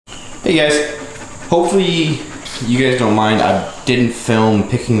Hey guys, hopefully you guys don't mind. I didn't film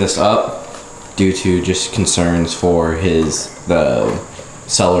picking this up due to just concerns for the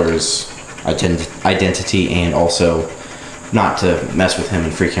seller's identity, and also not to mess with him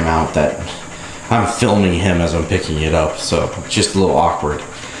and freak him out that I'm filming him as I'm picking it up, so it's just a little awkward.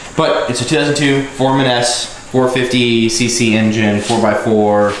 But it's a 2002 Foreman S 450cc engine,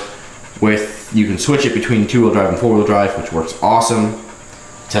 4x4 with, you can switch it between 2-wheel drive and 4-wheel drive, which works awesome.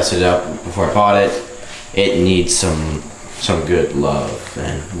 Tested it out before I bought it. It needs some good love,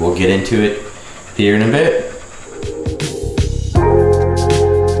 and we'll get into it here in a bit.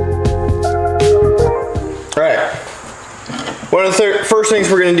 Alright, one of the first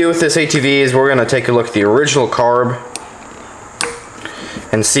things we're going to do with this ATV is we're going to take a look at the original carb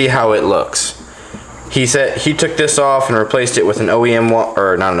and see how it looks. He said he took this off and replaced it with an OEM one,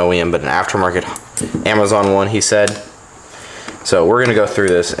 or not an OEM, but an aftermarket Amazon one, he said. So we're gonna go through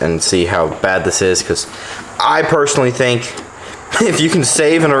this and see how bad this is, because I personally think if you can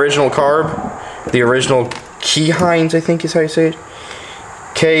save an original carb, the original Keyhines, I think is how you say it,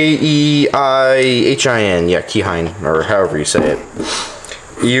 K-E-I-H-I-N, yeah, Keyhine, or however you say it,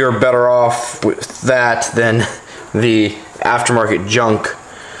 you're better off with that than the aftermarket junk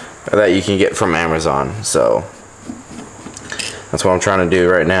that you can get from Amazon. So that's what I'm trying to do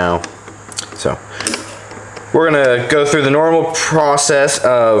right now. So we're gonna go through the normal process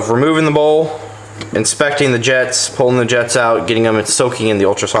of removing the bowl, inspecting the jets, pulling the jets out, getting them soaking in the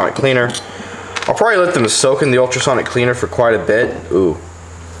ultrasonic cleaner. I'll probably let them soak in the ultrasonic cleaner for quite a bit. Ooh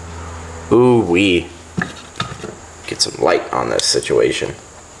wee. Get some light on this situation.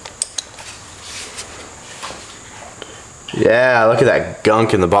 Yeah, look at that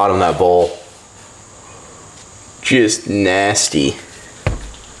gunk in the bottom of that bowl. Just nasty.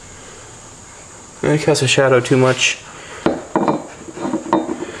 I cast a shadow too much.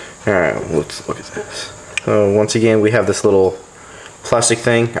 Alright, let's look at this. So once again, we have this little plastic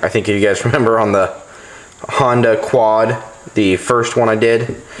thing. I think if you guys remember on the Honda Quad, the first one I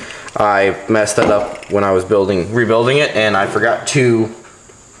did, I messed that up when I was rebuilding it, and I forgot to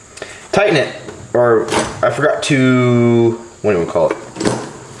tighten it, or I forgot to, what do we call it?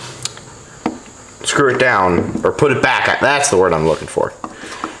 Screw it down, or put it back. That's the word I'm looking for.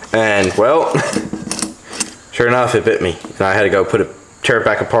 And well, sure enough, it bit me, and I had to go tear it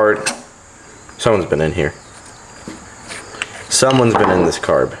back apart. Someone's been in here. Someone's been in this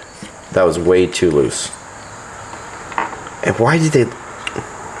carb. That was way too loose. And why did they?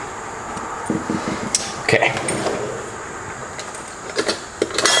 Okay.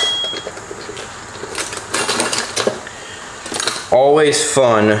 Always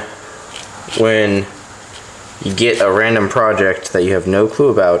fun when you get a random project that you have no clue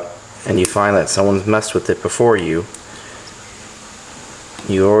about and you find that someone's messed with it before you.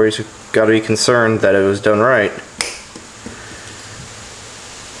 You always got to be concerned that it was done right.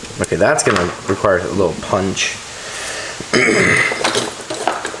 Okay, that's going to require a little punch.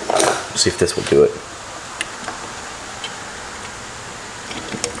 See if this will do it.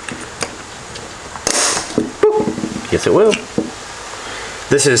 Boop. Yes, it will.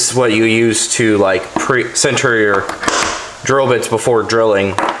 This is what you use to like center your drill bits before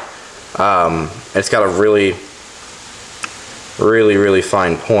drilling. It's got a really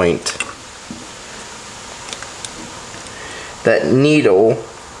fine point. That needle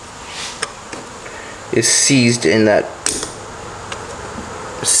is seized in that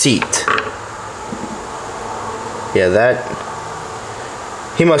seat. Yeah, that,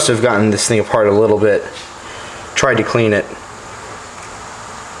 he must have gotten this thing apart a little bit, tried to clean it.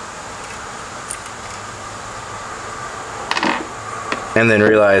 And then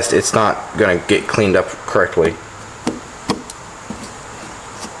realized it's not going to get cleaned up correctly.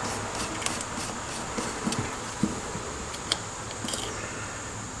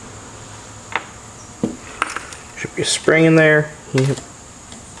 Should be a spring in there. Yep.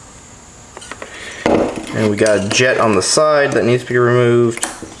 And we got a jet on the side that needs to be removed.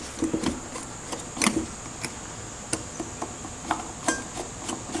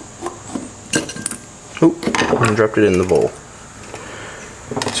 Oop, and dropped it in the bowl.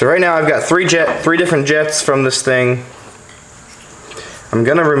 So right now I've got three different jets from this thing. I'm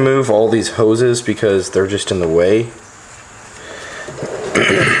gonna remove all these hoses because they're just in the way.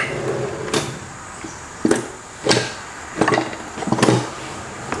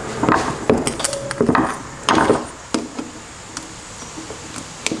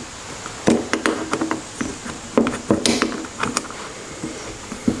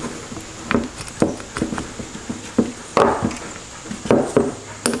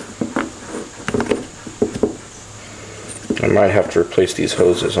 Might have to replace these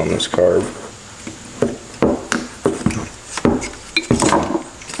hoses on this carb.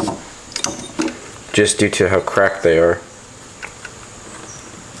 Just due to how cracked they are.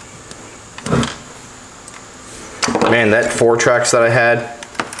 Man, that 4-tracks that I had,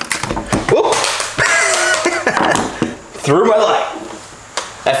 whoop, through my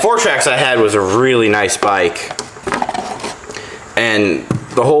life. That 4-tracks I had was a really nice bike. And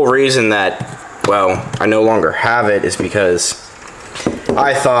the whole reason that, well, I no longer have it is because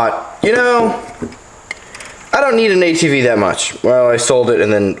I thought, you know, I don't need an ATV that much. Well, I sold it,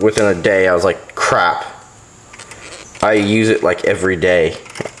 and then within a day I was like, crap. I use it like every day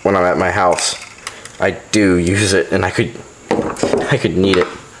when I'm at my house. I do use it, and I could need it.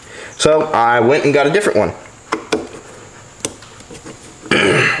 So I went and got a different one.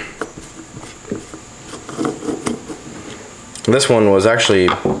 This one was actually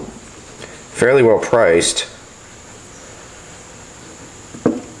fairly well priced.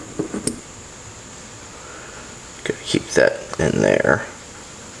 Gotta keep that in there.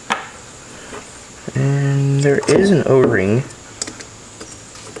 And there is an O-ring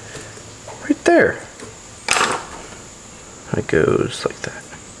right there. It goes like that.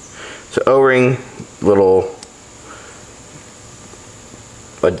 So O-ring, little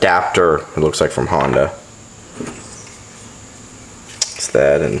adapter, it looks like from Honda. It's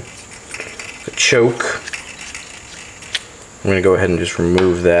that, and the choke. I'm gonna go ahead and just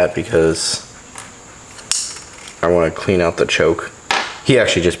remove that because I want to clean out the choke. He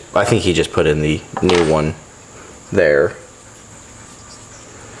actually I think he just put in the new one there.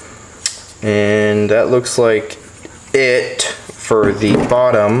 And that looks like it for the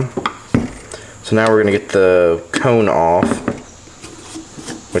bottom. So now we're gonna get the cone off,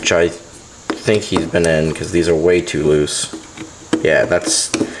 which I think he's been in because these are way too loose. Yeah,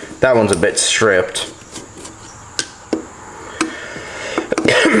 that one's a bit stripped.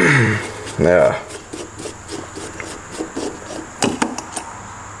 Yeah.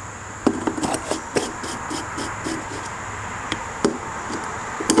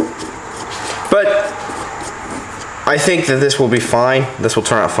 But I think that this will be fine. This will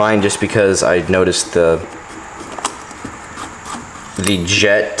turn out fine just because I noticed the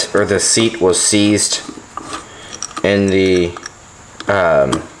jet or the seat was seized, and the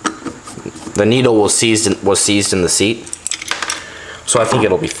needle was seized in the seat. So I think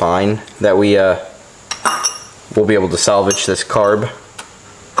it'll be fine that we'll be able to salvage this carb.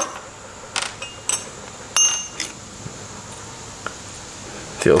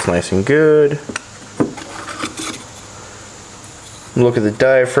 Feels nice and good. Look at the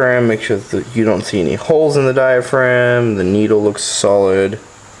diaphragm, make sure that you don't see any holes in the diaphragm. The needle looks solid.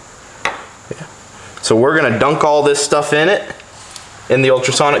 Yeah. So we're gonna dunk all this stuff in the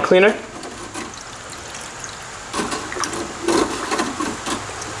ultrasonic cleaner.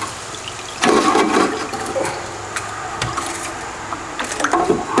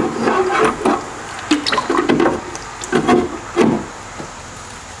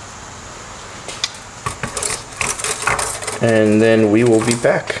 And then we will be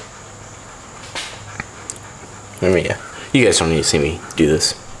back. You guys don't need to see me do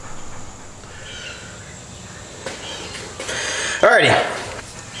this. Alrighty.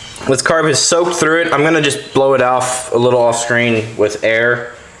 This carb has soaked through it. I'm gonna just blow it off a little off screen with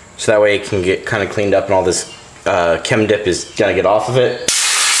air, so that way it can get kind of cleaned up and all this chem dip is gonna get off of it.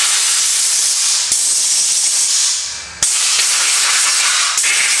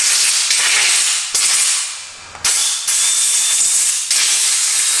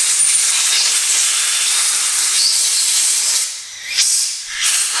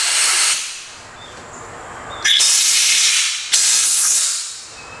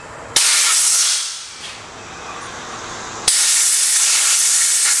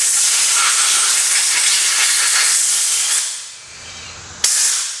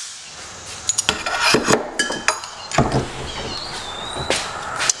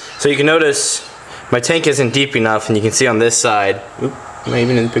 So you can notice my tank isn't deep enough, and you can see on this side, oop, am I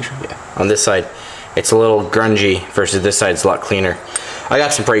even in the picture? Yeah, on this side, it's a little grungy versus this side, it's a lot cleaner. I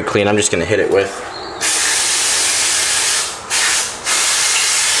got some brake clean, I'm just gonna hit it with.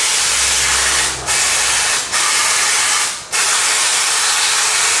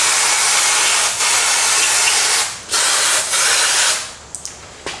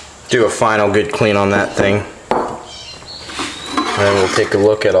 Do a final good clean on that thing. And we'll take a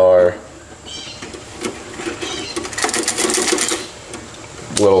look at our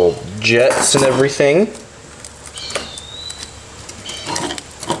little jets and everything.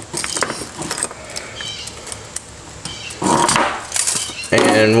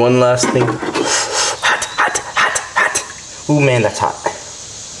 And one last thing. Hot. Ooh, man, that's hot. It's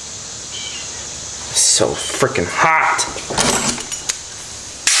so freaking hot.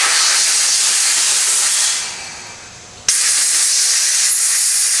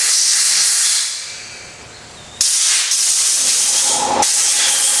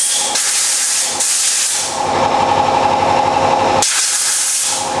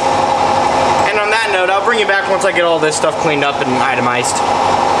 And on that note, I'll bring you back once I get all this stuff cleaned up and itemized.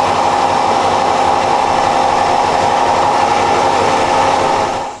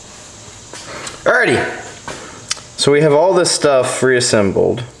 Alrighty, so we have all this stuff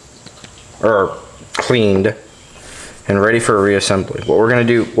reassembled, or cleaned, and ready for reassembly.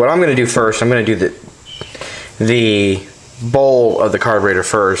 What I'm gonna do first, I'm gonna do the bowl of the carburetor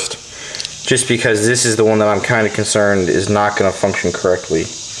first, just because this is the one that I'm kind of concerned is not gonna function correctly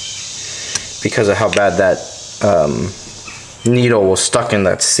because of how bad that needle was stuck in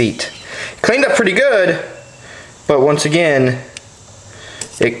that seat. Cleaned up pretty good, but once again,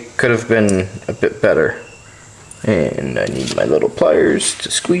 it could have been a bit better. And I need my little pliers to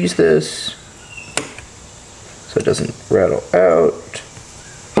squeeze this so it doesn't rattle out.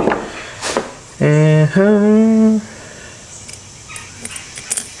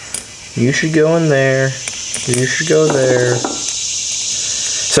 You should go in there. You should go there.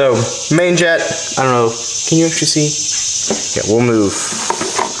 So, main jet, I don't know, can you actually see? Yeah, we'll move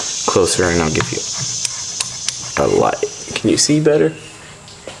closer and I'll give you a light. Can you see better?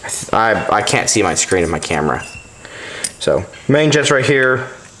 I can't see my screen of my camera. So, main jet's right here.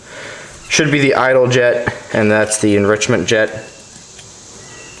 Should be the idle jet, and that's the enrichment jet.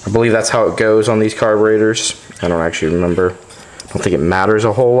 I believe that's how it goes on these carburetors. I don't actually remember. I don't think it matters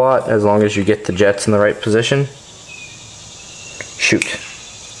a whole lot as long as you get the jets in the right position. Shoot.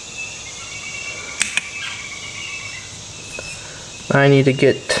 I need to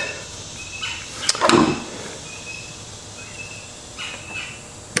get...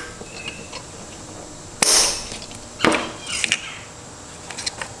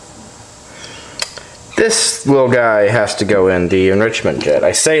 This little guy has to go in the enrichment jet.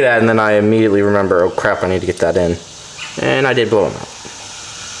 I say that and then I immediately remember, oh crap, I need to get that in. And I did blow him out.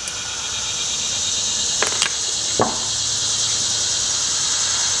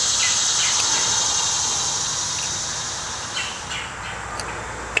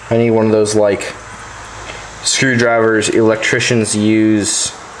 I need one of those like screwdrivers electricians use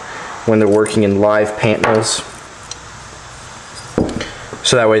when they're working in live pant mills.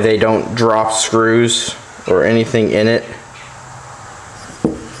 So that way they don't drop screws or anything in it.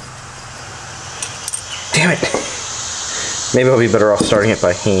 Damn it. Maybe I'll be better off starting it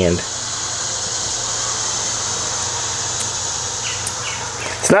by hand.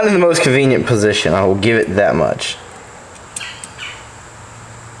 It's not in the most convenient position, I will give it that much.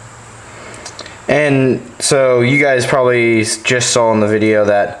 And so you guys probably just saw in the video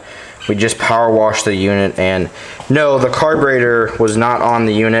that we just power washed the unit, and no, the carburetor was not on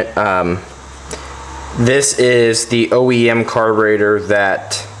the unit. This is the OEM carburetor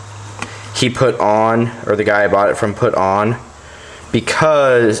that he put on, or the guy I bought it from put on,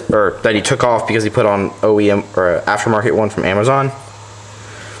 because, or that he took off because he put on OEM or aftermarket one from Amazon.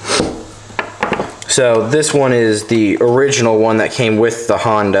 So this one is the original one that came with the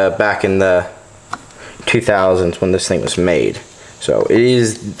Honda back in the 2000s when this thing was made. So it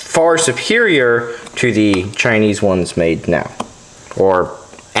is far superior to the Chinese ones made now, or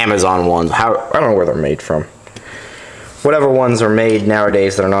Amazon ones. I don't know where they're made from. Whatever ones are made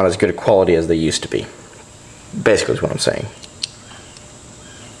nowadays that are not as good a quality as they used to be. Basically is what I'm saying.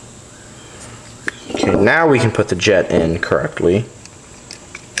 Okay, now we can put the jet in correctly.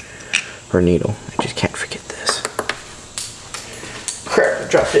 Or needle. I just can't forget this. Crap, I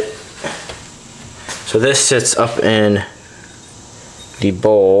dropped it. So this sits up in the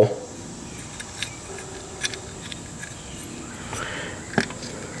bowl.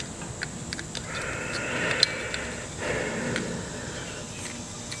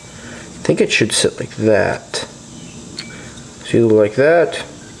 I think it should sit like that. So either like that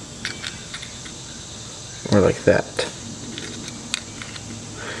or like that.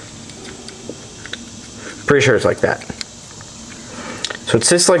 Pretty sure it's like that. So it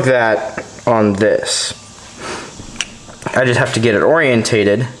sits like that on this. I just have to get it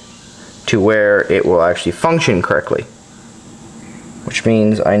orientated to where it will actually function correctly. Which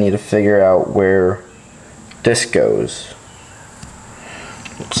means I need to figure out where this goes.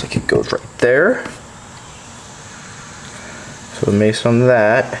 Looks like it goes right there. So based on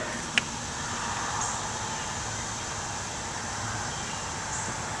that,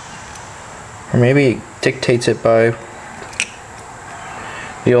 or maybe it dictates it by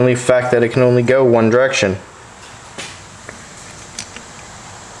the only fact that it can only go one direction.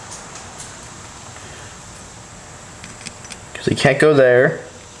 because he can't go there.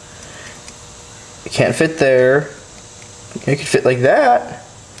 It can't fit there. It could fit like that.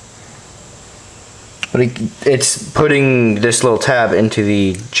 But it's putting this little tab into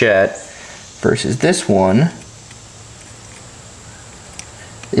the jet versus this one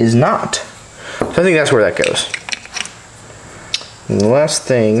is not. So I think that's where that goes. And the last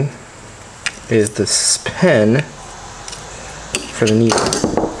thing is this pen for the needle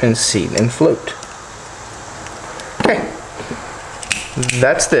and seat and float. Okay.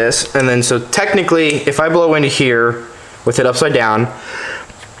 That's this. And then so technically if I blow into here with it upside down,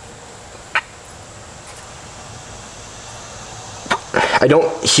 I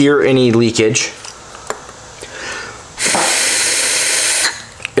don't hear any leakage.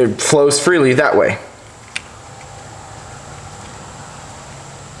 It flows freely that way.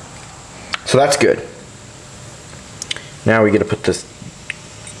 So that's good. Now we get to put this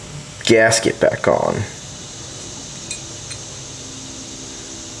gasket back on.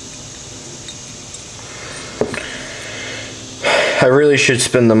 I really should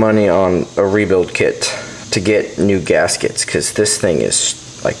spend the money on a rebuild kit to get new gaskets, because this thing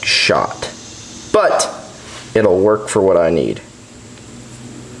is like shot. But it'll work for what I need.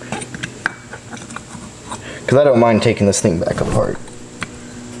 Because I don't mind taking this thing back apart.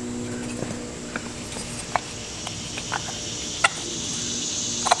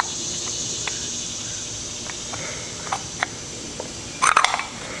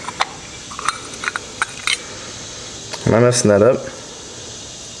 Am I messing that up?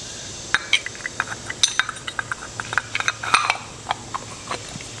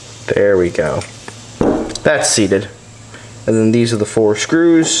 There we go. That's seated. And then these are the 4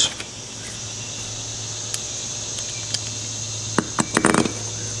 screws.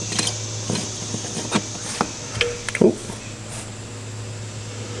 Ooh.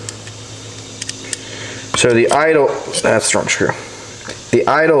 So the idle, that's the wrong screw. The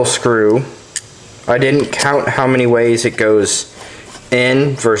idle screw, I didn't count how many ways it goes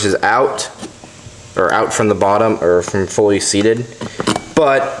in versus out, or out from the bottom, or from fully seated.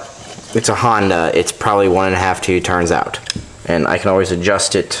 But it's a Honda, it's probably 1.5, 2 turns out. And I can always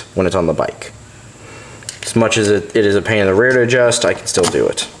adjust it when it's on the bike. As much as it is a pain in the rear to adjust, I can still do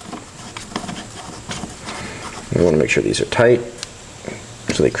it. You want to make sure these are tight,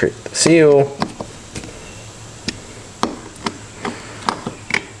 so they create the seal.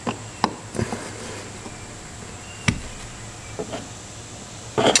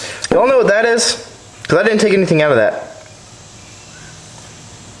 Y'all know what that is? Because I didn't take anything out of that.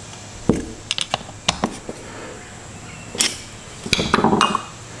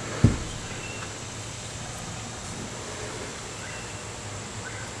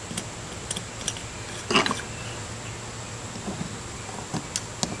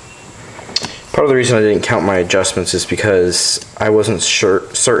 Part of the reason I didn't count my adjustments is because I wasn't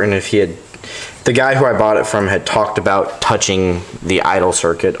certain if he had, the guy who I bought it from had talked about touching the idle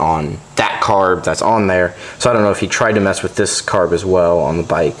circuit on that carb that's on there. So I don't know if he tried to mess with this carb as well on the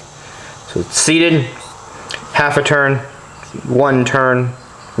bike. So it's seated, half a turn, 1 turn,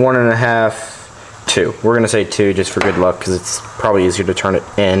 1.5, 2. We're gonna say 2 just for good luck, because it's probably easier to turn it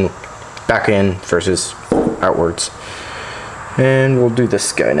in, back in versus outwards. And we'll do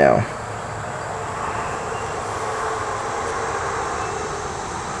this guy now.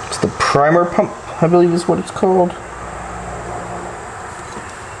 The primer pump, I believe is what it's called.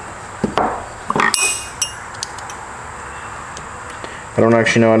 I don't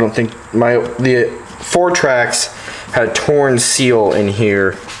actually know. I don't think the 4 tracks had a torn seal in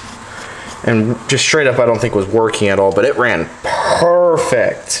here, and just straight up I don't think was working at all, but it ran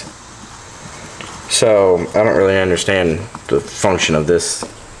perfect. So I don't really understand the function of this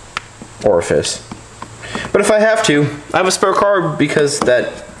orifice. But if I have to, I have a spare carb because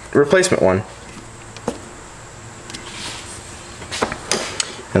that replacement one.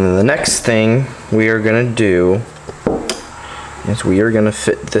 And then the next thing we are going to do is we are going to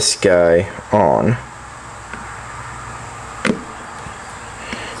fit this guy on.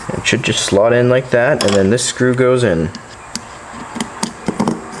 It should just slot in like that, and then this screw goes in.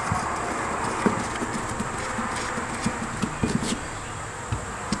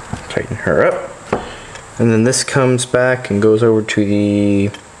 Tighten her up. And then this comes back and goes over to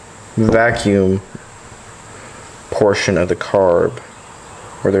the vacuum portion of the carb,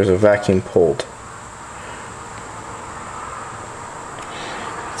 where there's a vacuum pulled.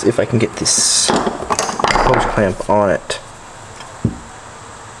 Let's see if I can get this hose clamp on it.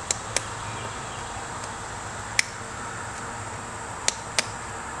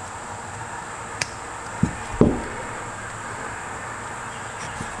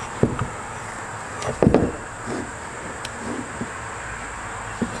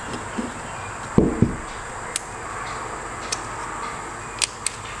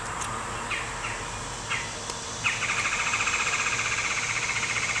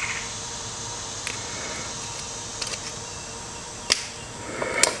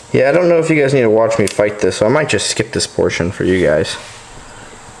 Yeah, I don't know if you guys need to watch me fight this, so I might just skip this portion for you guys.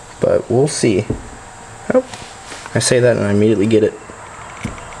 But we'll see. Oh, I say that and I immediately get it.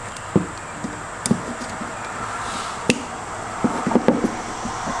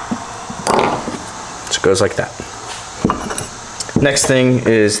 So it goes like that. Next thing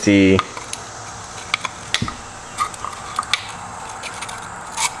is the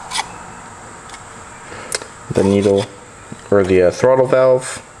needle, or the throttle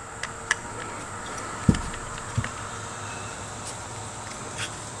valve.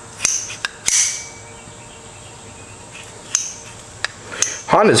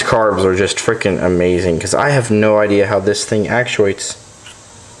 Honda's carbs are just freaking amazing because I have no idea how this thing actuates.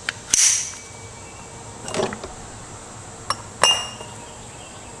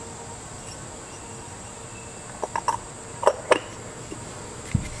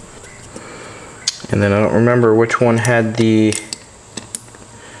 And then I don't remember which one had the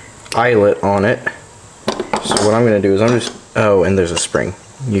eyelet on it. So what I'm going to do is I'm just... Oh, and there's a spring.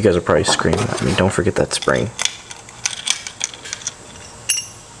 You guys are probably screaming at me. Don't forget that spring.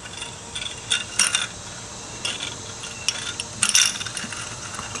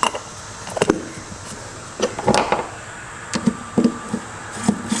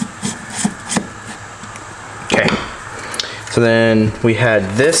 Okay. So then we had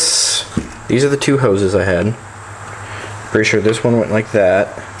this. These are the two hoses I had. Pretty sure this one went like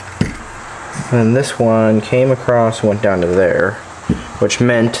that. And then this one came across and went down to there, which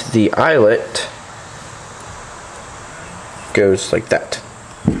meant the eyelet goes like that.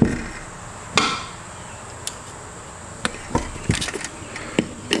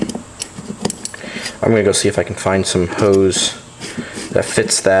 I'm gonna go see if I can find some hose that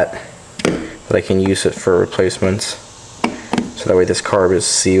fits that I can use it for replacements. So that way this carb is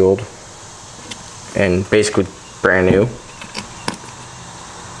sealed and basically brand new.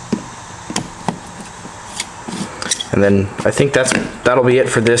 And then I think that'll be it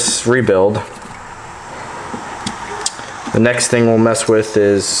for this rebuild. The next thing we'll mess with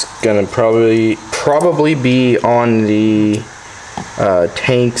is gonna probably be on the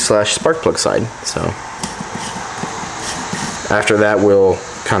tank / spark plug side. So after that we'll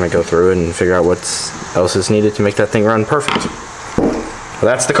kind of go through it and figure out what else is needed to make that thing run perfect. So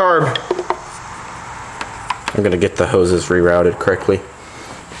that's the carb. I'm gonna get the hoses rerouted correctly.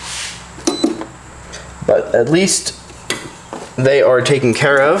 But at least they are taken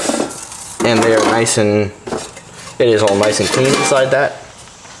care of, and they are nice and it is all nice and clean inside that,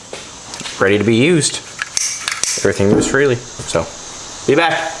 ready to be used. Everything moves freely. So, be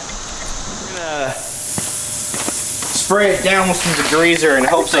back. I'm gonna spray it down with some degreaser in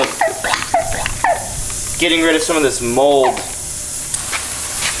hopes of getting rid of some of this mold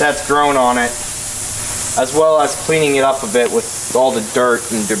that's grown on it, as well as cleaning it up a bit with all the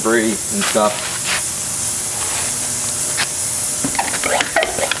dirt and debris and stuff.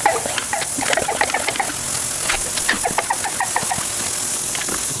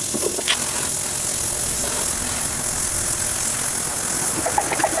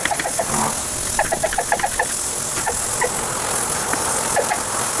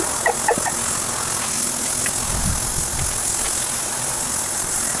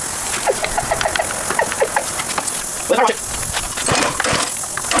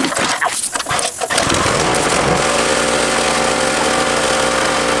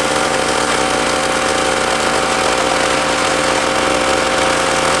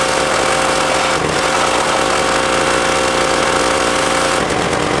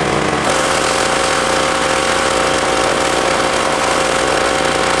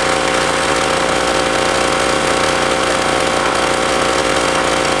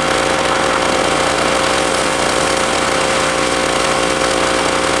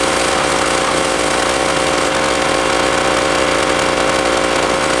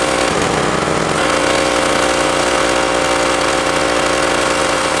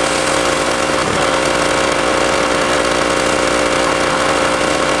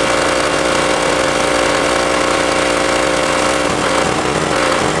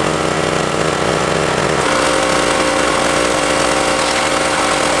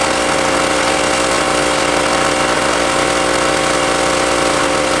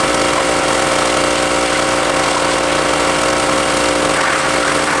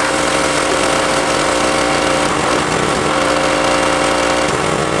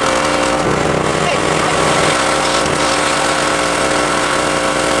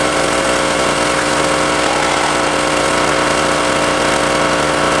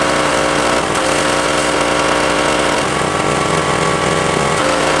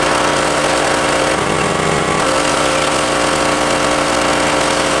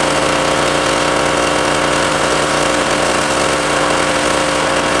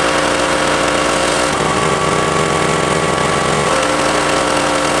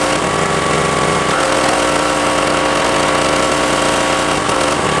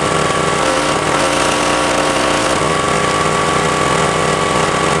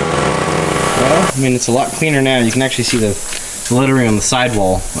 I mean, it's a lot cleaner now. You can actually see the littering on the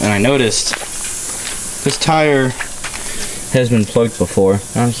sidewall. And I noticed this tire has been plugged before.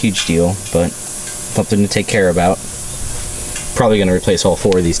 Not a huge deal, but something to take care about. Probably going to replace all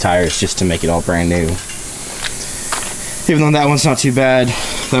 4 of these tires just to make it all brand new. Even though that one's not too bad,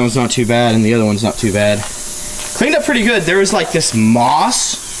 that one's not too bad, and the other one's not too bad. Cleaned up pretty good. There was like this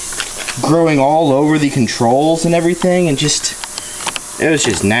moss growing all over the controls and everything, and it was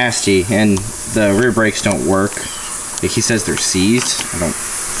just nasty. And the rear brakes don't work. Like he says they're seized.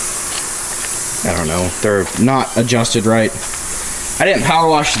 I don't know. They're not adjusted right. I didn't power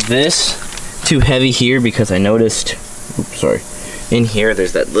wash this too heavy here because I noticed, oops, sorry, in here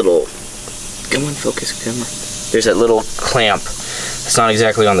there's that little, come on, focus camera. There's that little clamp. It's not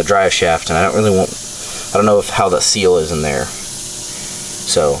exactly on the drive shaft, and I don't know how the seal is in there.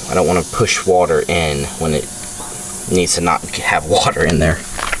 So I don't want to push water in when it needs to not have water in there.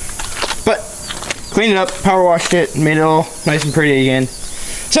 But cleaned it up, power washed it, made it all nice and pretty again.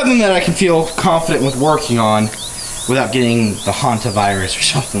 Something that I can feel confident with working on without getting the Honda virus or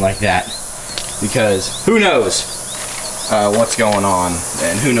something like that. Because who knows what's going on,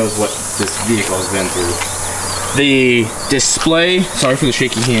 and who knows what this vehicle has been through. The display, sorry for the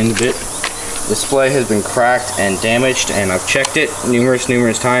shaky hand a bit, display has been cracked and damaged, and I've checked it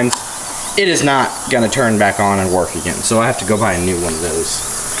numerous times. It is not going to turn back on and work again, so I have to go buy a new one of those.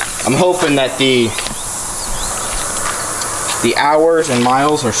 I'm hoping that the hours and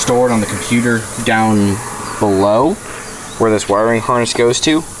miles are stored on the computer down below where this wiring harness goes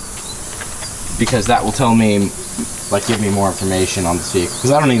to, because that will tell me, like, give me more information on this vehicle,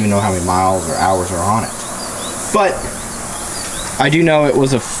 because I don't even know how many miles or hours are on it. But I do know it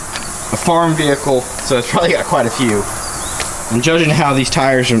was a farm vehicle, so it's probably got quite a few. And judging how these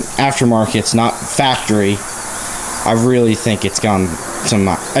tires are aftermarkets, not factory, I really think it's gone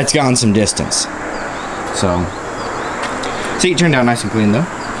some distance. So seat turned out nice and clean though.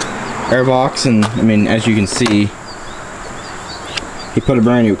 Airbox, and I mean, as you can see, he put a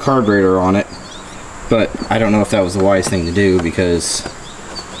brand new carburetor on it, but I don't know if that was the wise thing to do, because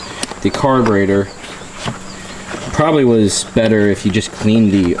the carburetor probably was better if you just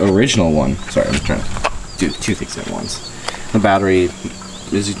cleaned the original one. Sorry, I'm trying to do 2 things at once. The battery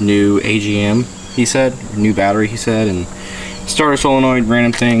is new AGM, he said. New battery, he said. And starter solenoid,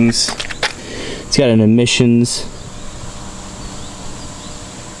 random things. It's got an emissions.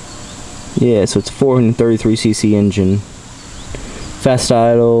 Yeah, so it's 433cc engine. Fast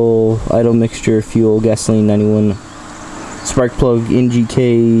idle mixture, fuel, gasoline 91. Spark plug,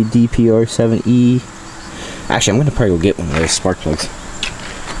 NGK, DPR7E. Actually, I'm going to probably go get one of those spark plugs.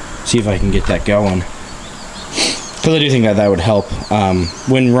 See if I can get that going. Because I do think that would help.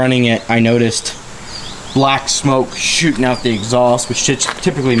 When running it, I noticed black smoke shooting out the exhaust, which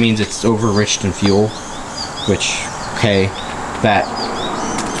typically means it's over-enriched in fuel. Which, okay, that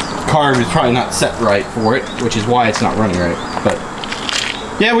carb is probably not set right for it, which is why it's not running right. But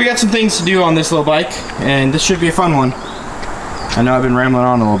yeah, we got some things to do on this little bike, and this should be a fun one. I know I've been rambling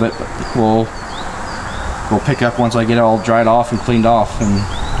on a little bit, but we'll pick up once I get it all dried off and cleaned off and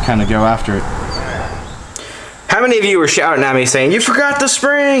kind of go after it. How many of you were shouting at me saying, "You forgot the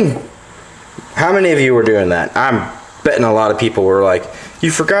spring"? How many of you were doing that? I'm betting a lot of people were like,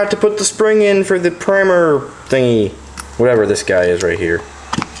 "You forgot to put the spring in for the primer thingy." Whatever this guy is right here.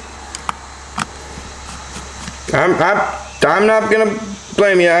 I'm not gonna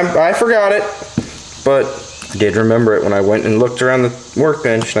blame you. I forgot it, but I did remember it when I went and looked around the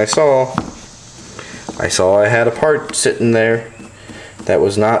workbench, and I saw I had a part sitting there that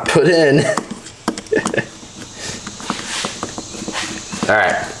was not put in.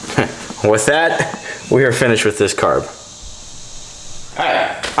 Alright, with that, we are finished with this carb.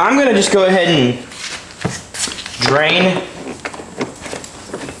 Alright, I'm going to just go ahead and drain.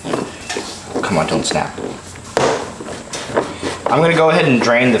 Come on, don't snap. I'm going to go ahead and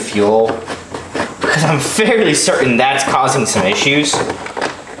drain the fuel, because I'm fairly certain that's causing some issues.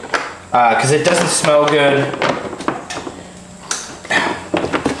 Because it doesn't smell good.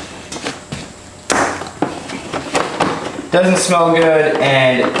 Doesn't smell good,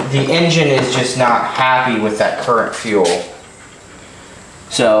 and the engine is just not happy with that current fuel.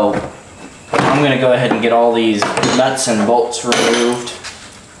 So I'm going to go ahead and get all these nuts and bolts removed,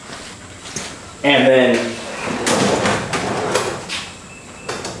 and then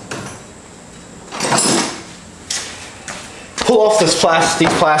pull off these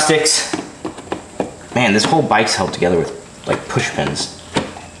plastics. Man, this whole bike's held together with like push pins.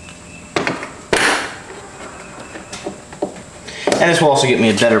 And this will also get me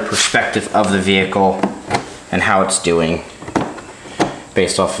a better perspective of the vehicle and how it's doing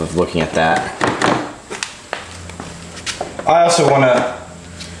based off of looking at that. I also want to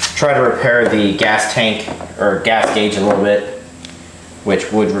try to repair the gas tank or gas gauge a little bit,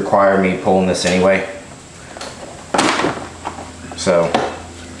 which would require me pulling this anyway. So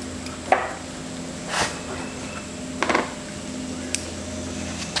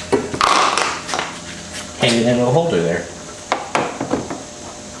hang it in a holder there.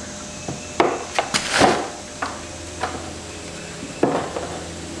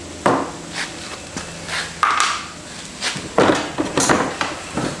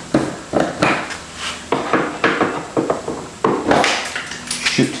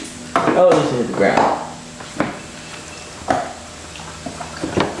 Shoot. Oh, this hit the ground.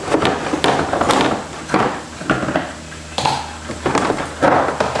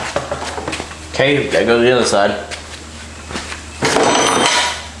 Okay, gotta go to the other side.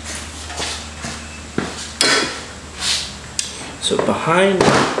 So behind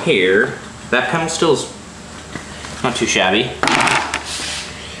here, that panel still is not too shabby.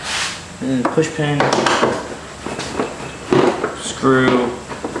 And push pin, screw,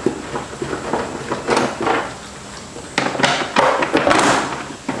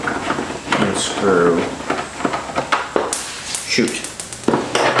 and screw. Shoot.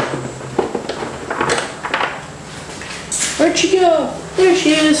 Where'd she go? There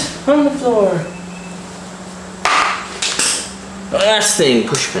she is, on the floor. Last thing,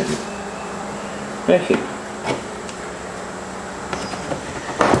 push pin. Right here.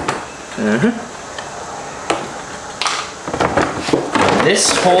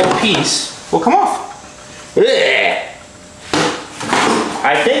 This whole piece will come off. Ugh.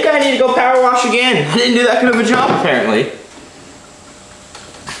 I think I need to go power wash again. I didn't do that good of a job apparently.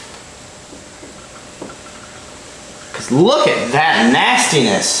 Look at that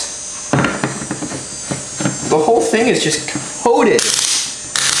nastiness. The whole thing is just coated.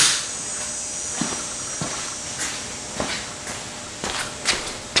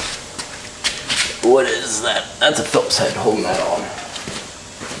 What is that? That's a Phillips head holding that on.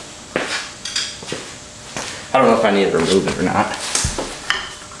 I don't know if I need to remove it or not.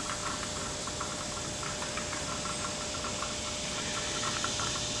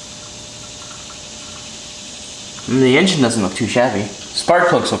 The engine doesn't look too shabby. Spark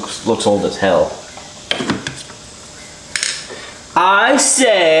plugs looks old as hell. I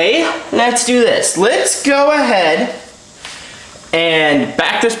say, let's do this. Let's go ahead and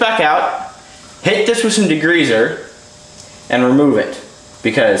back this back out, hit this with some degreaser, and remove it.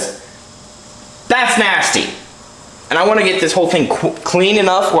 Because that's nasty. And I want to get this whole thing clean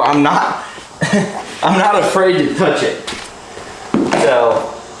enough where I'm not, I'm not afraid to touch it.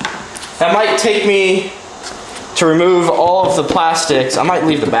 So, that might take me to remove all of the plastics. I might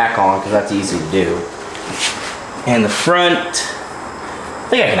leave the back on because that's easy to do. And the front, I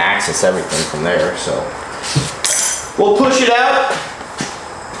think I can access everything from there, so. We'll push it out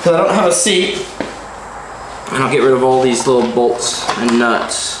because I don't have a seat. And I'll get rid of all these little bolts and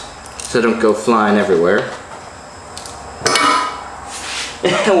nuts so they don't go flying everywhere.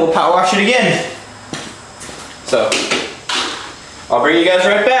 And we'll power wash it again. So, I'll bring you guys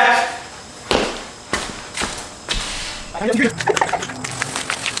right back. Alright,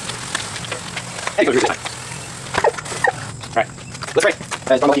 let's try.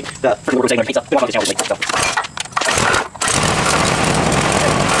 It's not lucky. The first order saying pizza. We want to channel late, so.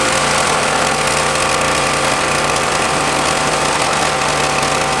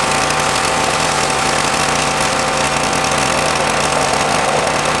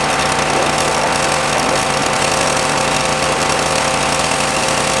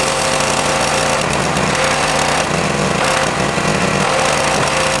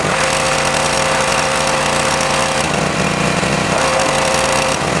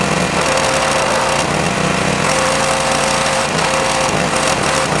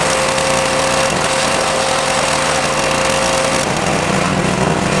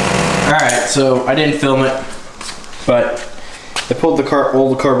 Alright, so I didn't film it, but I pulled the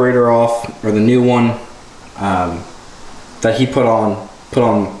old carburetor off, or the new one that he put on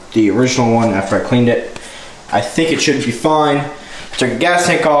the original one after I cleaned it. I think it should be fine. I took the gas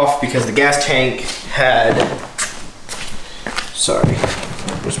tank off because the gas tank had, sorry,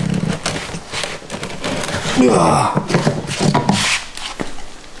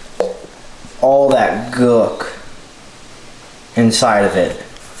 all that gook inside of it.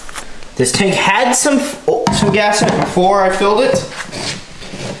 This tank had some gas in it before I filled it,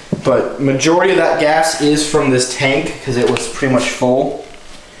 but majority of that gas is from this tank because it was pretty much full.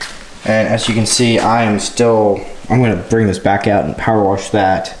 And as you can see, I'm going to bring this back out and power wash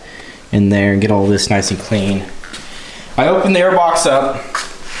that in there and get all this nice and clean. I opened the air box up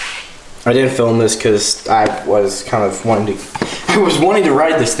I didn't film this because I was kind of wanting to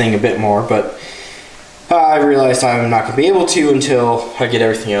ride this thing a bit more, but I realized I'm not going to be able to until I get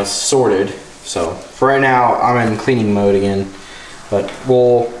everything else sorted. So for right now, I'm in cleaning mode again, but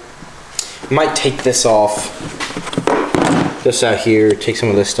might take this off, this out here, take some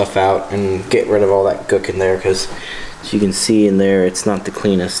of this stuff out and get rid of all that gook in there, because as you can see in there, it's not the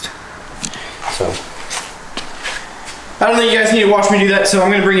cleanest. So I don't think you guys need to watch me do that, so I'm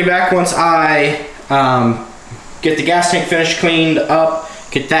going to bring you back once I get the gas tank finished, cleaned up,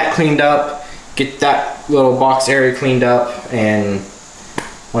 get that cleaned up, get that little box area cleaned up, and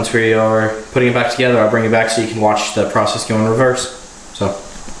once we are putting it back together, I'll bring it back so you can watch the process go in reverse. So,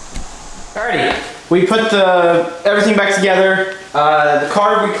 alrighty, we put everything back together. The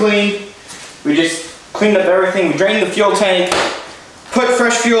carb we cleaned, we just cleaned up everything. We drained the fuel tank, put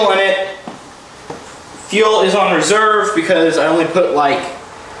fresh fuel in it. Fuel is on reserve because I only put like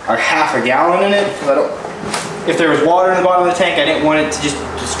a half a gallon in it. If there was water in the bottom of the tank, I didn't want it to just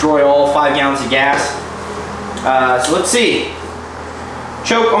destroy all 5 gallons of gas. So let's see.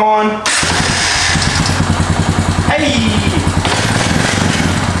 Choke on. Hey!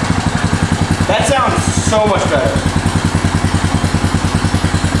 That sounds so much better.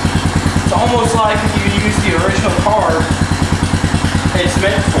 It's almost like if you use the original carb it's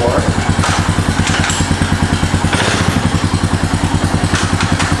meant for.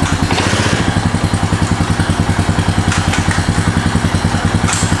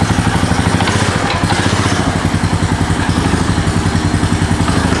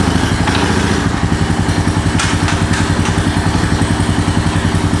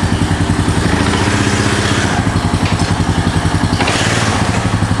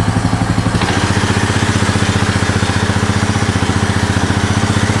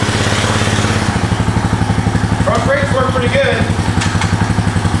 Pretty good.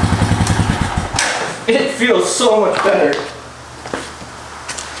 It feels so much better.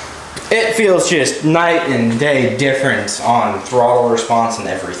 It feels just night and day difference on throttle response and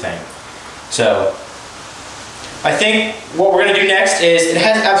everything. So I think what we're going to do next is, it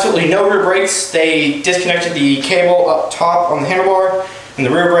has absolutely no rear brakes. They disconnected the cable up top on the handlebar, and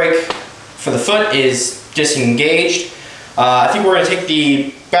the rear brake for the foot is disengaged. I think we're going to take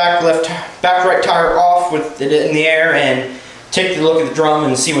the back right tire off with it in the air and take a look at the drum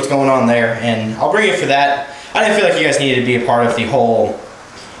and see what's going on there, and I'll bring you for that. I didn't feel like you guys needed to be a part of the whole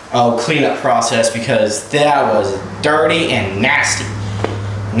cleanup process because that was dirty and nasty.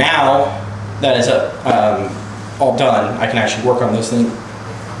 Now that is all done, I can actually work on this thing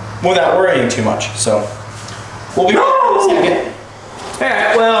without worrying too much. So we'll be back in a second.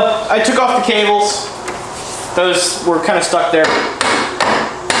 Alright, well, I took off the cables. Those were kind of stuck there.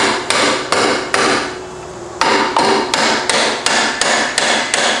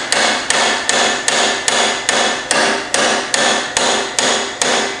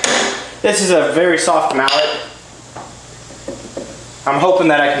 This is a very soft mallet. I'm hoping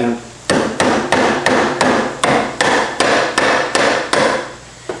that I can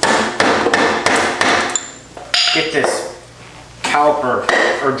get this caliper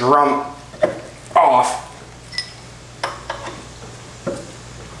or drum off.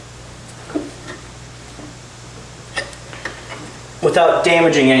 Without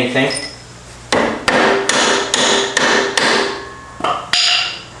damaging anything.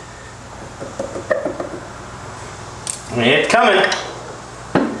 It's coming.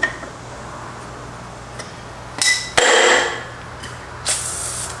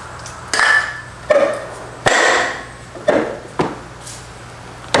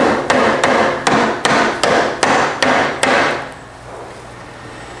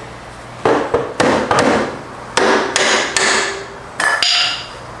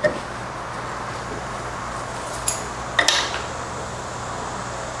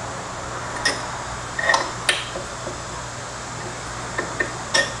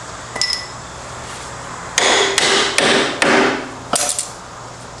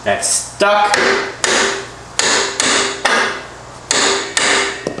 That's stuck.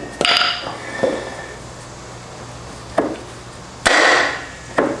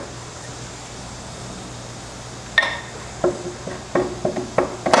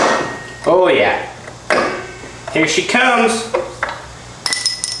 Oh yeah. Here she comes.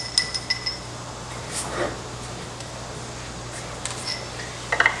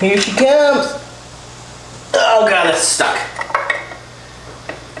 Here she comes. Oh god, it's stuck.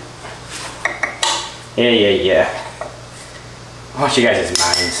 Yeah. Watch you guys'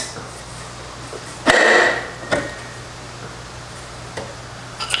 minds.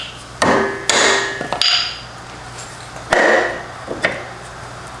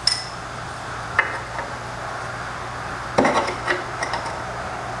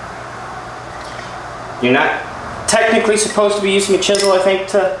 You're not technically supposed to be using a chisel, I think,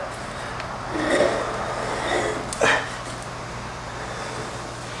 to...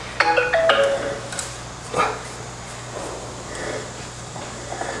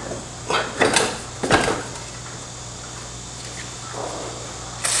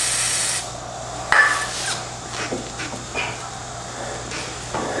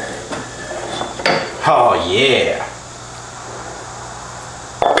 Oh yeah.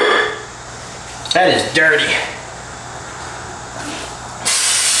 That is dirty.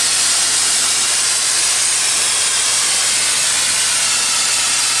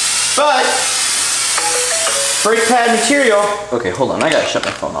 But brake pad material. Okay, hold on. I gotta shut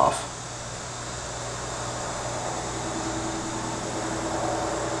my phone off.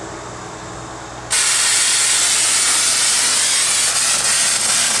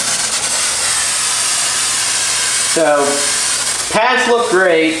 So, pads look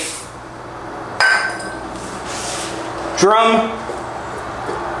great. Drum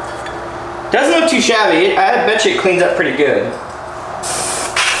doesn't look too shabby. I bet you it cleans up pretty good.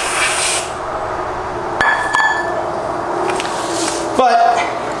 But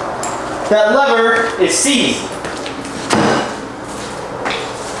that lever is seized.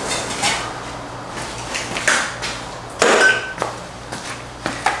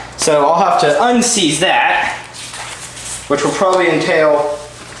 So I'll have to unseize that, which will probably entail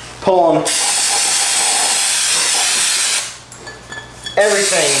pulling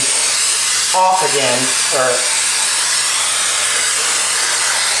everything off again,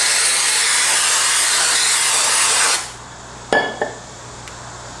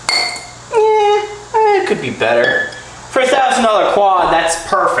 it could be better. For a $1,000 quad, that's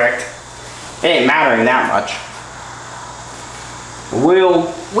perfect. It ain't mattering that much. We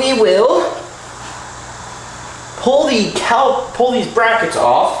will pull these brackets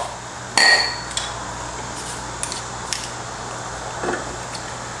off.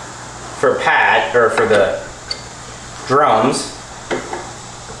 For pad, or for the drums.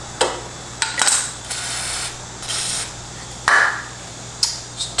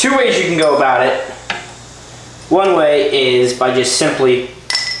 There's two ways you can go about it. One way is by just simply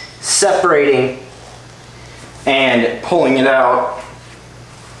separating and pulling it out.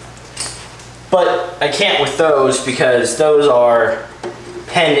 But I can't with those because those are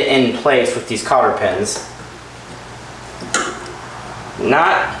pinned in place with these cotter pins.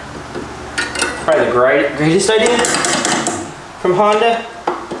 Not probably the greatest idea from Honda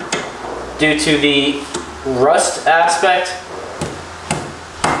due to the rust aspect.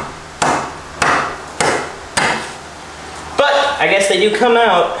 But I guess they do come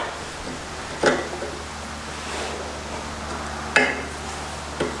out.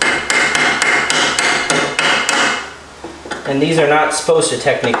 And these are not supposed to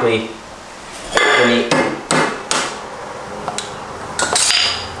technically be.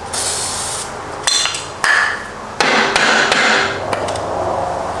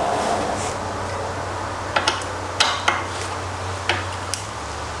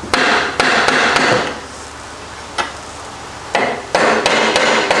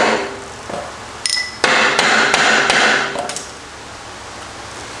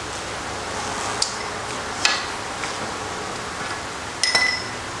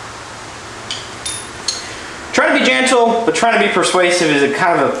 Trying to be gentle, but trying to be persuasive is a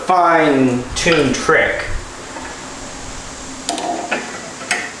kind of a fine-tuned trick.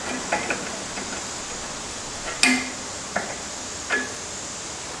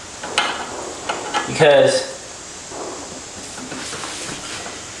 Because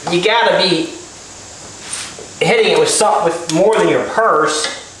you gotta be hitting it with more than your purse,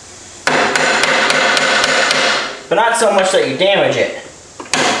 but not so much that you damage it.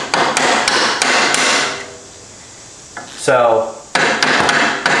 So,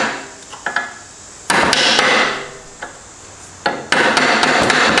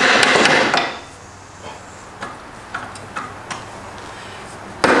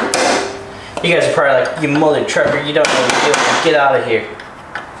 you guys are probably like, you mother trucker, you don't know what you're doing, get out of here.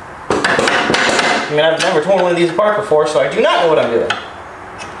 I mean, I've never torn one of these apart before, so I do not know what I'm doing.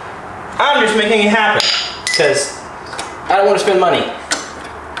 I'm just making it happen, because I don't want to spend money.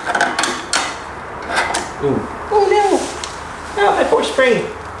 Ooh. Oh no! Oh, my poor spring.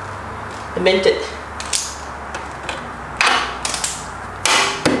 I bent it.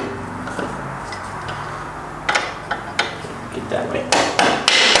 Get that way.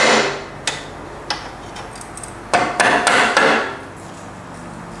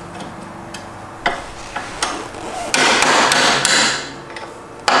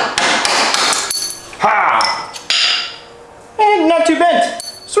 Ha! And not too bent.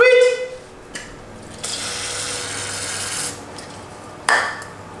 Sweet!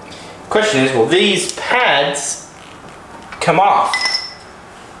 Question is, will these pads come off?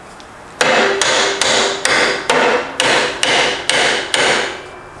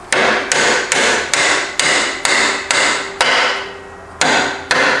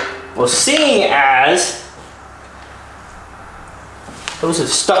 Well, seeing as those have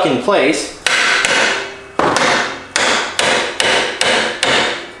stuck in place,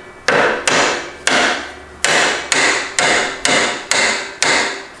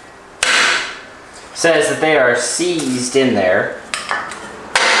 says that they are seized in there.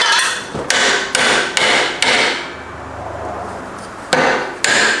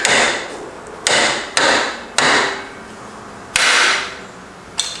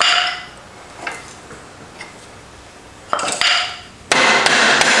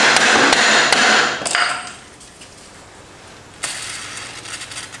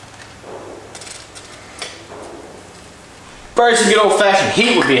 Probably some good old-fashioned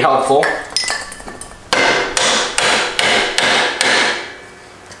heat would be helpful.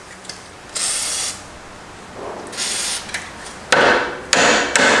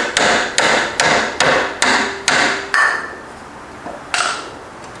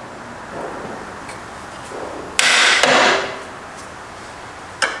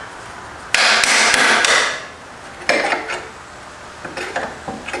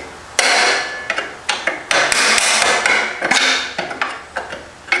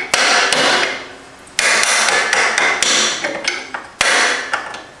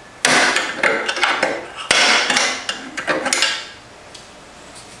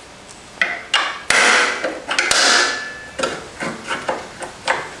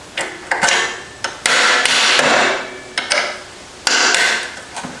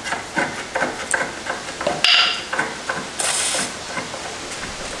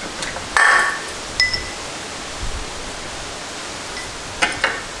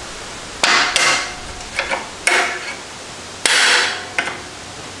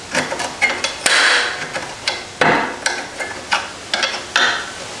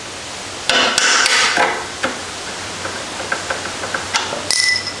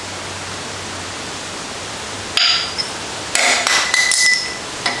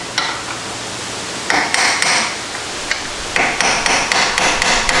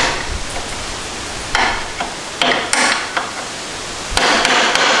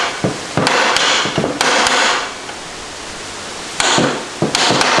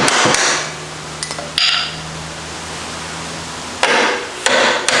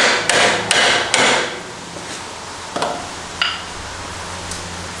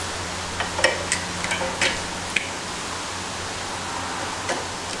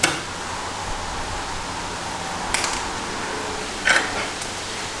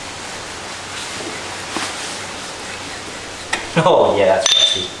 Oh yeah, that's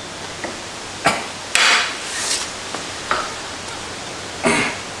rusty.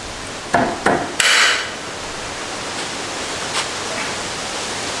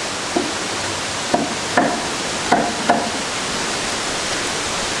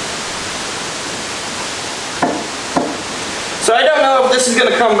 So I don't know if this is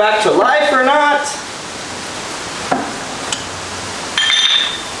going to come back to life or not.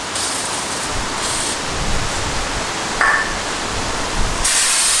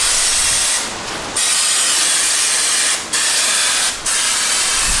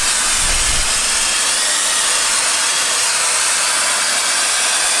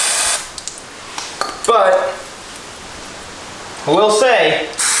 But I will say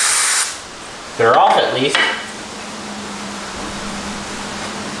they're off at least.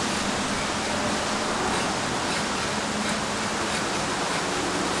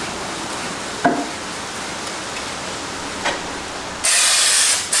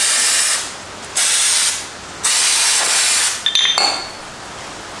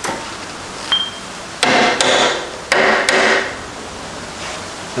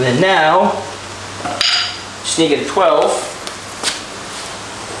 And then now, just need to get a 12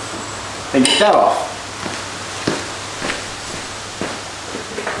 and get that off.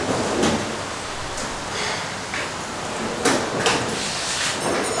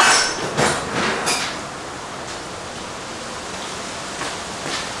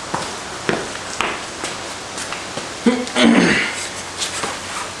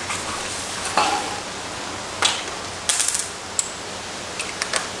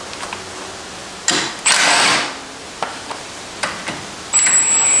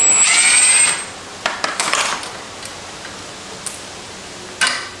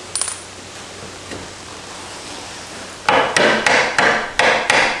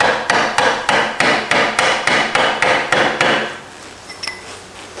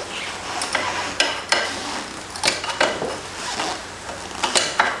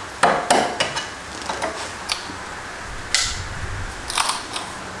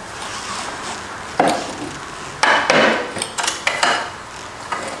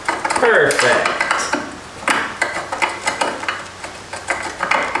 Perfect.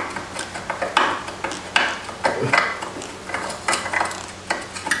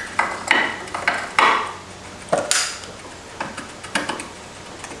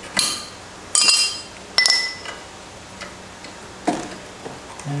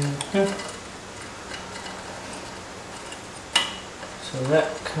 So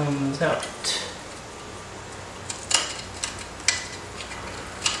that comes out.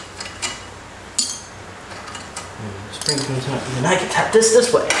 And the spring comes out, and then I can tap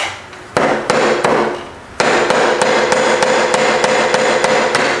this way.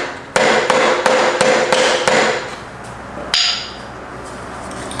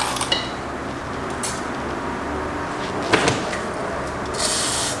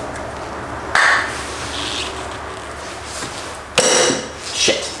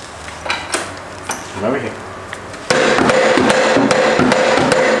 Shit. Come over here.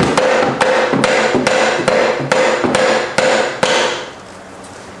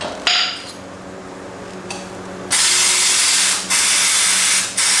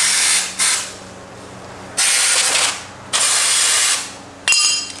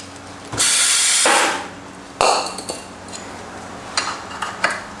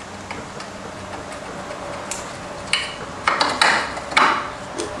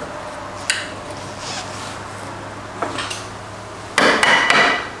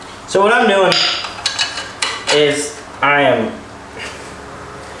 So what I'm doing is I am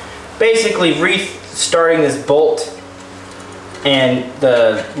basically restarting this bolt and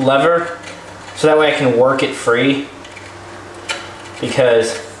the lever so that way I can work it free,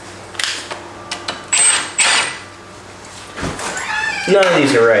 because none of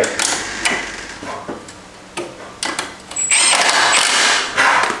these are right.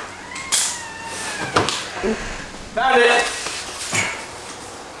 Found it!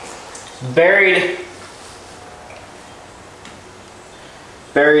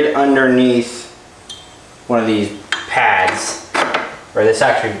 Buried underneath one of these pads, or this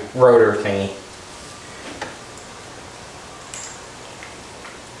actually rotor thingy.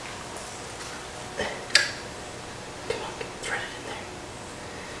 Come on, thread it in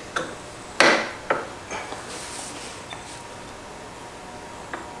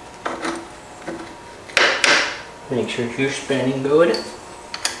there. Make sure you're spinning good.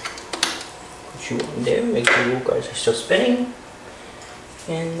 What you want to do, make sure you guys are still spinning.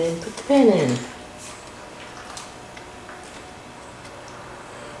 And then put the pin in.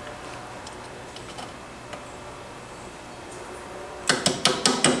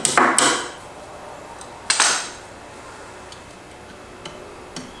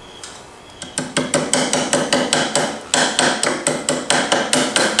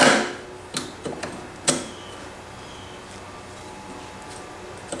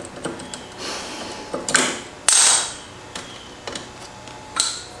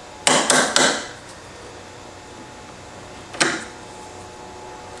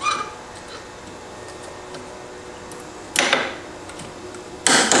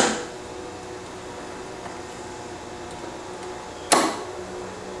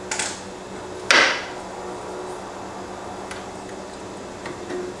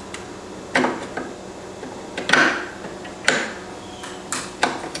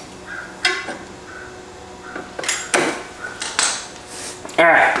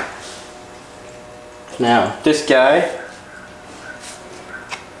 Alright. Now, this guy.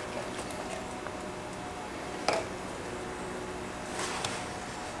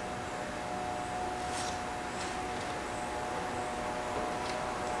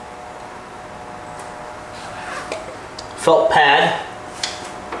 Felt pad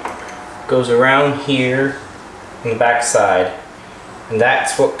goes around here on the back side, and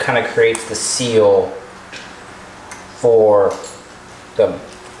that's what kind of creates the seal for the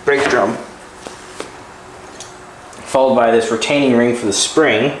brake drum, followed by this retaining ring for the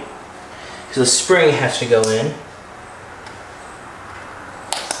spring, because the spring has to go in.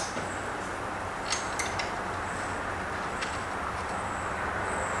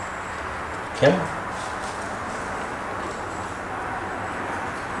 Come on.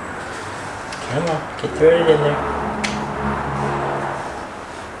 Come on, get threaded in there.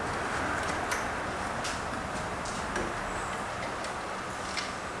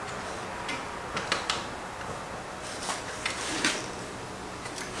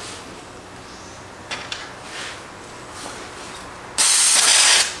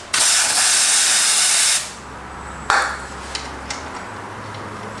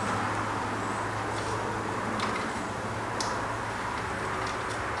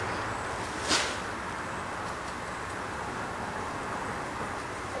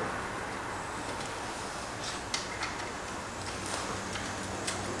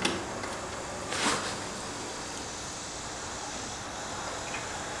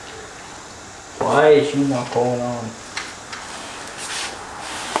 Why is you not going on?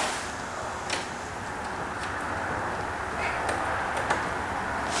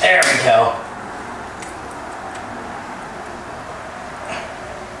 There we go.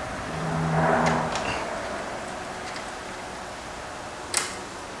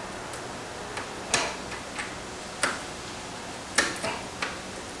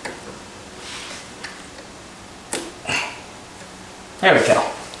 There we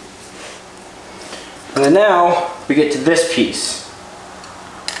go. And then now we get to this piece,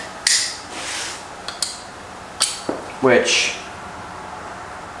 which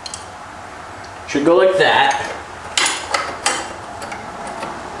should go like that,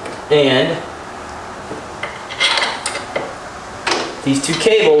 and these two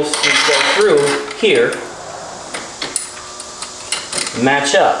cables need to go through here,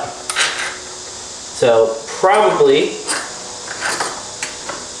 match up. So probably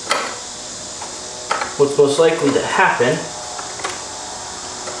what's most likely to happen,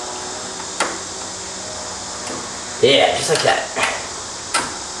 yeah, just like that.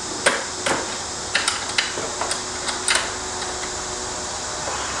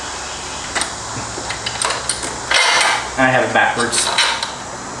 I have it backwards.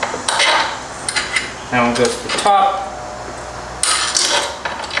 That one goes to the top.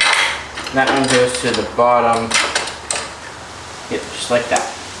 That one goes to the bottom. Yep, just like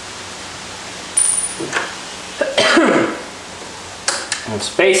that. And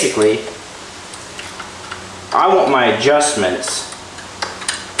so basically, I want my adjustments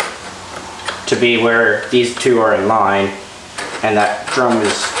to be where these two are in line and that drum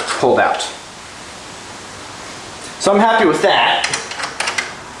is pulled out. So I'm happy with that.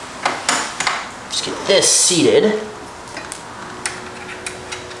 Just get this seated.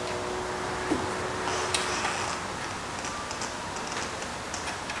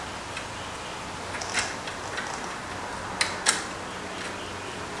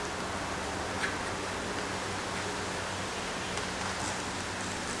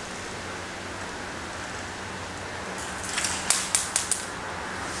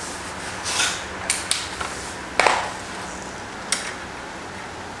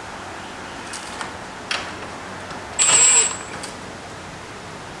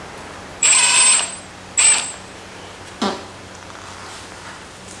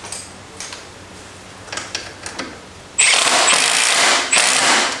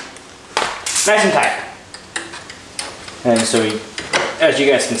 Nice and tight. And so as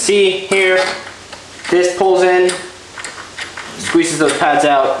you guys can see here, this pulls in, squeezes those pads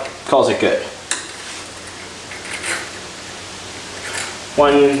out, calls it good.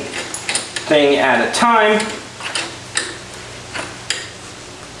 One thing at a time.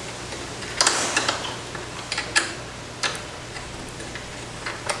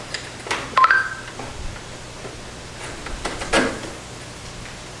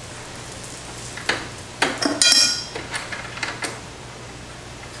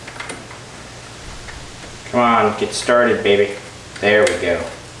 Come on, get started, baby. There we go.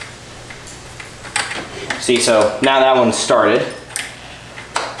 See, so now that one's started.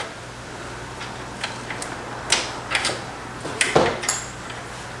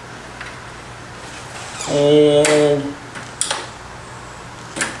 And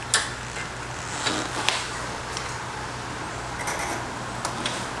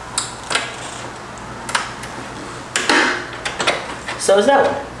so is that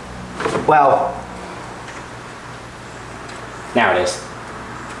one. Well, now it is.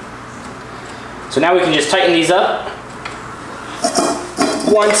 So now we can just tighten these up.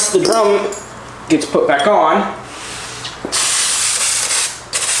 Once the drum gets put back on,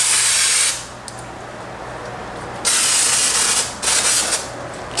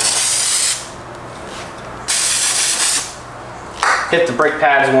 hit the brake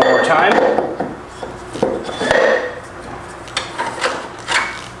pads one more time.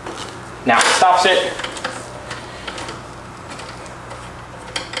 Now it stops it.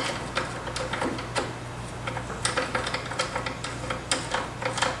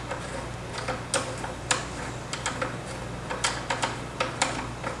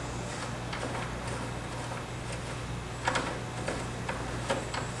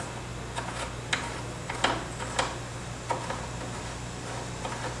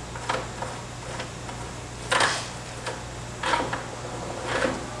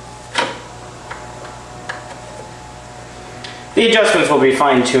 The adjustments will be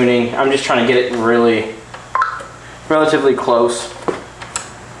fine tuning. I'm just trying to get it really relatively close.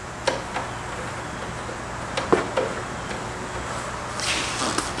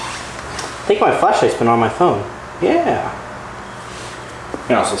 I think my flashlight's been on my phone. Yeah.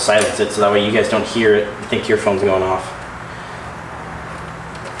 can also silence it so that way you guys don't hear it and think your phone's going off.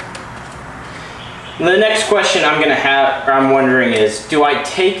 The next question I'm wondering is, do I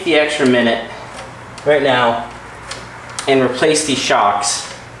take the extra minute right now and replace these shocks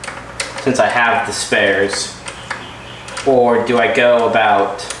since I have the spares, or do I go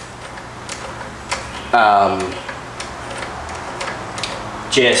about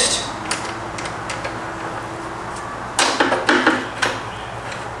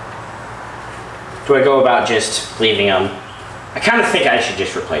just leaving them? I kind of think I should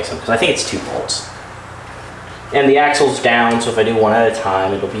just replace them because I think it's 2 bolts. And the axle's down, so if I do one at a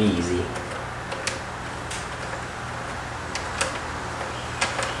time, it'll be easy.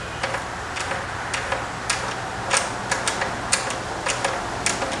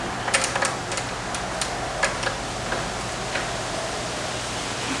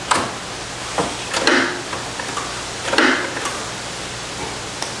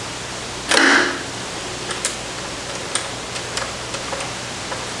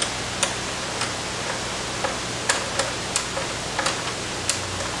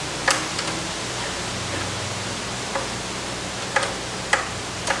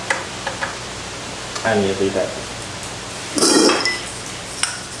 I need to leave that.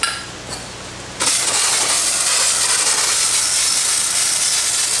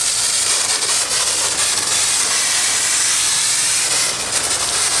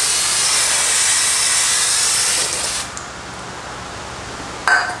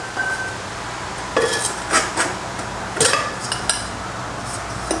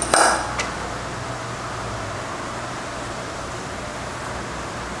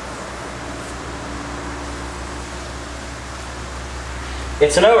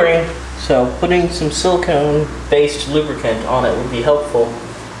 It's an O-ring, so putting some silicone-based lubricant on it would be helpful.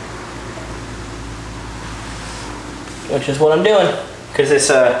 Which is what I'm doing. Because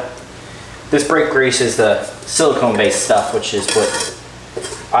this brake grease is the silicone-based stuff, which is what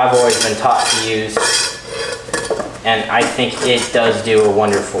I've always been taught to use. And I think it does do a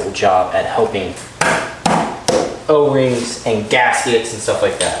wonderful job at helping O-rings and gaskets and stuff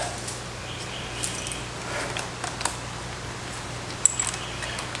like that.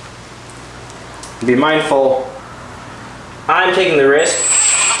 Be mindful, I'm taking the risk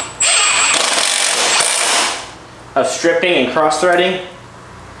of stripping and cross-threading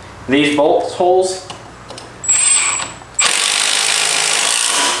these bolt holes.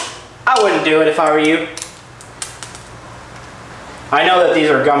 I wouldn't do it if I were you. I know that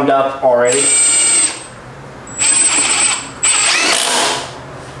these are gummed up already.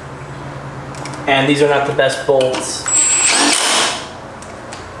 And these are not the best bolts.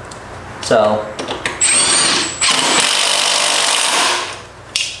 So,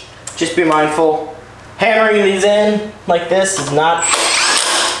 just be mindful. Hammering these in like this is not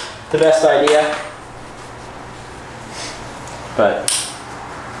the best idea. But,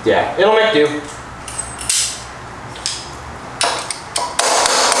 yeah, it'll make do.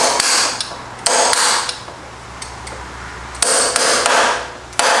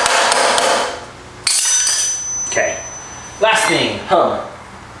 Okay, last thing,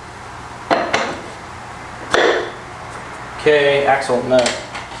 Okay, axle nut.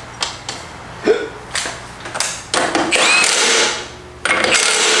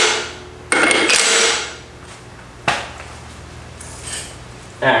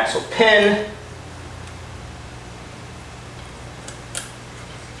 Axle pin.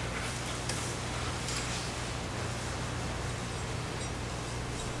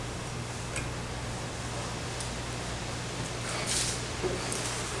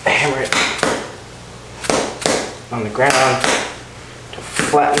 Hammer it on the ground to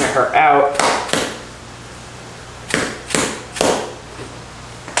flatten her out.